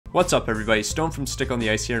What's up everybody, Stone from Stick on the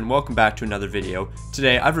Ice here and welcome back to another video.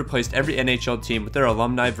 Today I've replaced every NHL team with their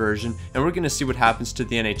alumni version and we're going to see what happens to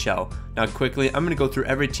the NHL. Now quickly, I'm going to go through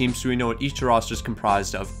every team so we know what each roster is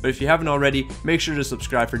comprised of. But if you haven't already, make sure to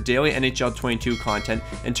subscribe for daily NHL 22 content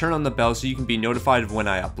and turn on the bell so you can be notified of when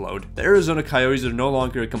I upload. The Arizona Coyotes are no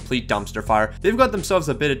longer a complete dumpster fire. They've got themselves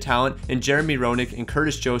a bit of talent in Jeremy Roenick and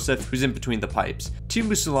Curtis Joseph, who's in between the pipes. Team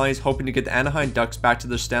Mussolini is hoping to get the Anaheim Ducks back to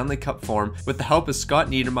their Stanley Cup form with the help of Scott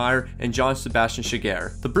Niedermayer and John-Sebastian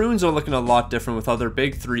Giguère. The Bruins are looking a lot different without their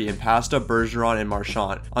big three in Pasta, Bergeron, and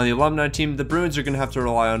Marchand. On the alumni team, the Bruins are going to have to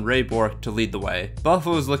rely on Ray Bourque to lead the way.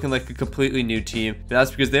 Buffalo is looking like a completely new team, but that's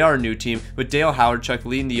because they are a new team, with Dale Hawerchuk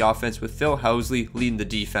leading the offense with Phil Housley leading the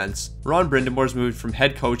defense. Ron Brindamore's moved from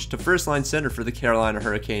head coach to first-line center for the Carolina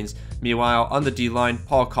Hurricanes. Meanwhile, on the D-line,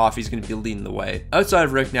 Paul Coffey is going to be leading the way. Outside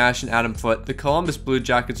of Rick Nash and Adam Foote, the Columbus Blue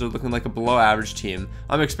Jackets are looking like a below-average team.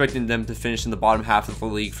 I'm expecting them to finish in the bottom half of the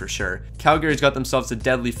league for sure. Calgary's got themselves a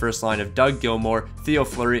deadly first line of Doug Gilmour, Theo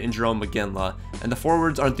Fleury, and Jerome McGinley. And the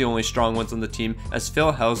forwards aren't the only strong ones on the team, as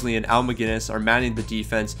Phil Housley and Al McGinnis are manning the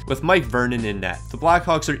defense with Mike Vernon in net. The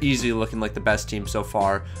Blackhawks are easily looking like the best team so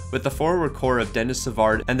far, with the forward core of Dennis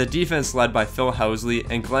Savard and the defense led by Phil Housley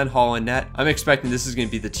and Glenn Hall in net. I'm expecting this is going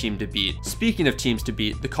to be the team to beat. Speaking of teams to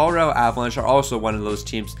beat, the Colorado Avalanche are also one of those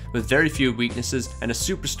teams with very few weaknesses and a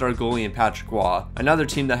superstar goalie in Patrick Waugh. Another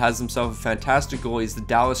team that has themselves a fantastic goalie is the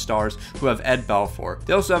Dallas Stars, who have Ed Belfour.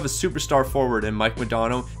 They also have a superstar forward in Mike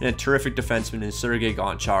Modano and a terrific defenseman in Sergei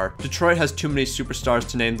Gonchar. Detroit has too many superstars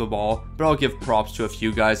to name them all, but I'll give props to a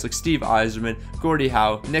few guys like Steve Yzerman, Gordie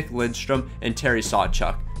Howe, Nick Lidstrom, and Terry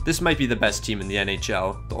Sawchuk. This might be the best team in the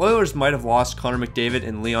NHL. The Oilers might have lost Connor McDavid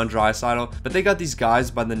and Leon Draisaitl, but they got these guys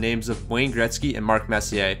by the names of Wayne Gretzky and Mark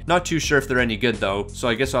Messier. Not too sure if they're any good though, so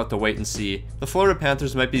I guess I'll have to wait and see. The Florida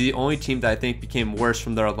Panthers might be the only team that I think became worse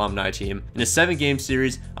from their alumni team. In a 7-game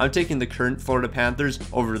series, I'm taking the current Florida Panthers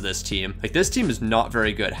over this team. Like, this team is not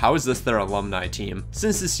very good. How is this their alumni team?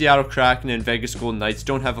 Since the Seattle Kraken and Vegas Golden Knights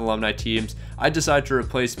don't have alumni teams, I decided to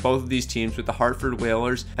replace both of these teams with the Hartford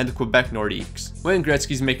Whalers and the Quebec Nordiques. Wayne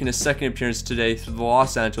Gretzky's making his second appearance today through the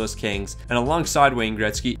Los Angeles Kings, and alongside Wayne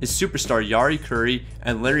Gretzky is superstar Yari Curry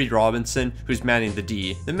and Larry Robinson, who's manning the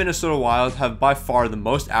D. The Minnesota Wild have by far the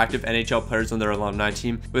most active NHL players on their alumni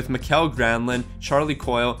team, with Mikael Granlund, Charlie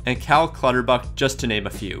Coyle, and Cal Clutterbuck, just to name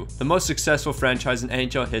a few. The most successful franchise in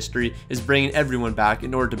NHL history is bringing everyone back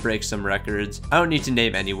in order to break some records. I don't need to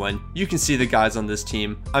name anyone. You can see the guys on this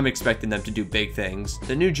team. I'm expecting them to do big things.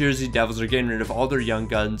 The New Jersey Devils are getting rid of all their young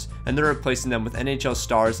guns, and they're replacing them with NHL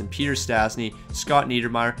stars in Peter Stastny, Scott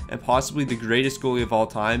Niedermayer, and possibly the greatest goalie of all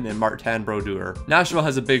time in Martin Brodeur. Nashville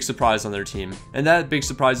has a big surprise on their team, and that big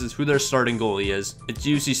surprise is who their starting goalie is. It's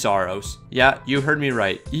UC Saros. Yeah, you heard me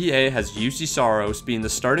right. EA has UC Saros being the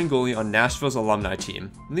starting goalie on Nashville's alumni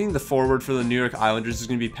team. Leading the forward for the New York Islanders is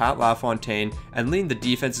going to be Pat LaFontaine, and leading the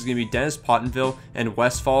defense is going to be Dennis Pottenville and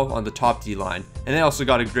Westfall on the top D-line. And they also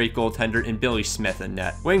got a great goaltender in Billy Smith in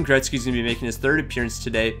net. Wayne Gretzky is going to be making his third appearance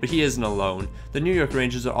today, but he isn't alone. The New York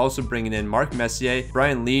Rangers are also bringing in Mark Messier,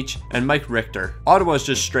 Brian Leetch, and Mike Richter. Ottawa is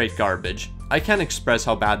just straight garbage. I can't express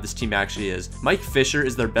how bad this team actually is. Mike Fisher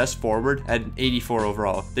is their best forward at an 84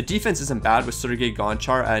 overall. The defense isn't bad with Sergei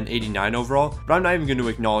Gonchar at an 89 overall, but I'm not even going to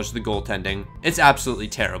acknowledge the goaltending. It's absolutely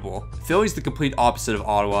terrible. Philly's the complete opposite of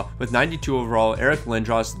Ottawa, with 92 overall, Eric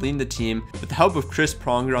Lindros leading the team with the help of Chris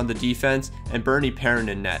Pronger on the defense and Bernie Perrin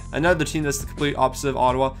in net. Another team that's the complete opposite of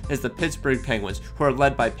Ottawa is the Pittsburgh Penguins, who are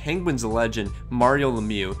led by Penguins legend Mario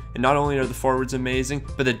Lemieux, and not only are the forwards amazing,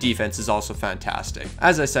 but the defense is also fantastic.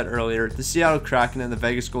 As I said earlier, the Seattle Kraken and the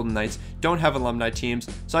Vegas Golden Knights don't have alumni teams,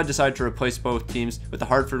 so I decided to replace both teams with the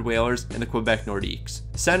Hartford Whalers and the Quebec Nordiques.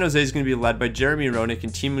 San Jose is going to be led by Jeremy Roenick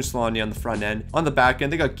and Teemu Selanne on the front end. On the back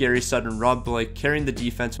end, they got Gary Sutton and Rob Blake carrying the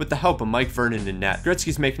defense with the help of Mike Vernon in net.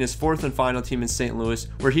 Gretzky's making his fourth and final team in St. Louis,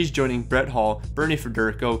 where he's joining Brett Hall, Bernie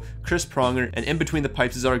Federko, Chris Pronger, and in between the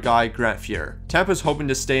pipes is our guy Grant Fuhr. Tampa's hoping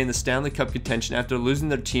to stay in the Stanley Cup contention after losing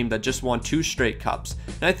their team that just won 2 straight cups,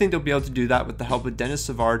 and I think they'll be able to do that with the help of Dennis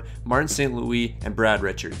Savard, Martin St. Louis, and Brad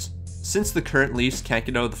Richards. Since the current Leafs can't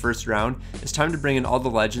get out of the first round, it's time to bring in all the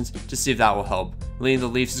legends to see if that will help. Leading the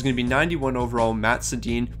Leafs is going to be 91 overall Matt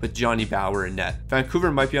Sedin with Johnny Bower in net.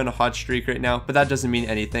 Vancouver might be on a hot streak right now, but that doesn't mean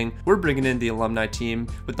anything. We're bringing in the alumni team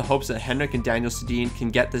with the hopes that Henrik and Daniel Sedin can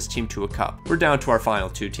get this team to a cup. We're down to our final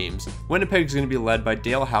 2 teams. Winnipeg is going to be led by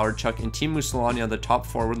Dale Hawerchuk and Teemu Selanne on the top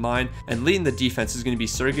forward line, and leading the defense is going to be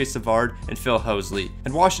Sergei Savard and Phil Housley.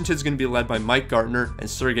 And Washington is going to be led by Mike Gartner and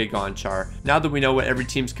Sergei Gonchar. Now that we know what every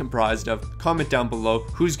team's comprised of, comment down below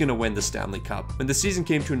who's going to win the Stanley Cup. When the season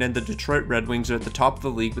came to an end, the Detroit Red Wings are at the top of the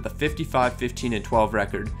league with a 55, 15, and 12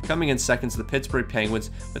 record. Coming in second is the Pittsburgh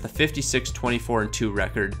Penguins with a 56, 24, and 2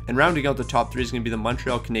 record. And rounding out the top 3 is going to be the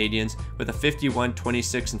Montreal Canadiens with a 51,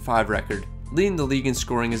 26, and 5 record. Leading the league in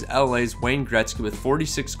scoring is LA's Wayne Gretzky with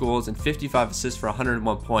 46 goals and 55 assists for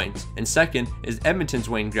 101 points. And second is Edmonton's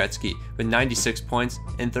Wayne Gretzky with 96 points.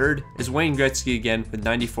 And third is Wayne Gretzky again with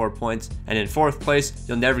 94 points. And in fourth place,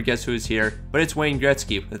 you'll never guess who's here, but it's Wayne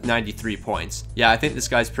Gretzky with 93 points. Yeah, I think this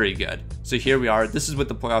guy's pretty good. So here we are. This is what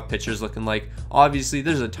the playoff picture is looking like. Obviously,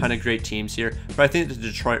 there's a ton of great teams here, but I think the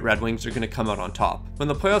Detroit Red Wings are going to come out on top. When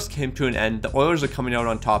the playoffs came to an end, the Oilers are coming out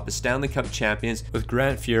on top as Stanley Cup champions with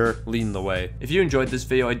Grant Fuhr leading the way. If you enjoyed this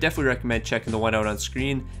video, I definitely recommend checking the one out on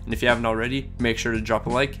screen, and if you haven't already, make sure to drop a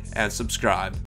like and subscribe.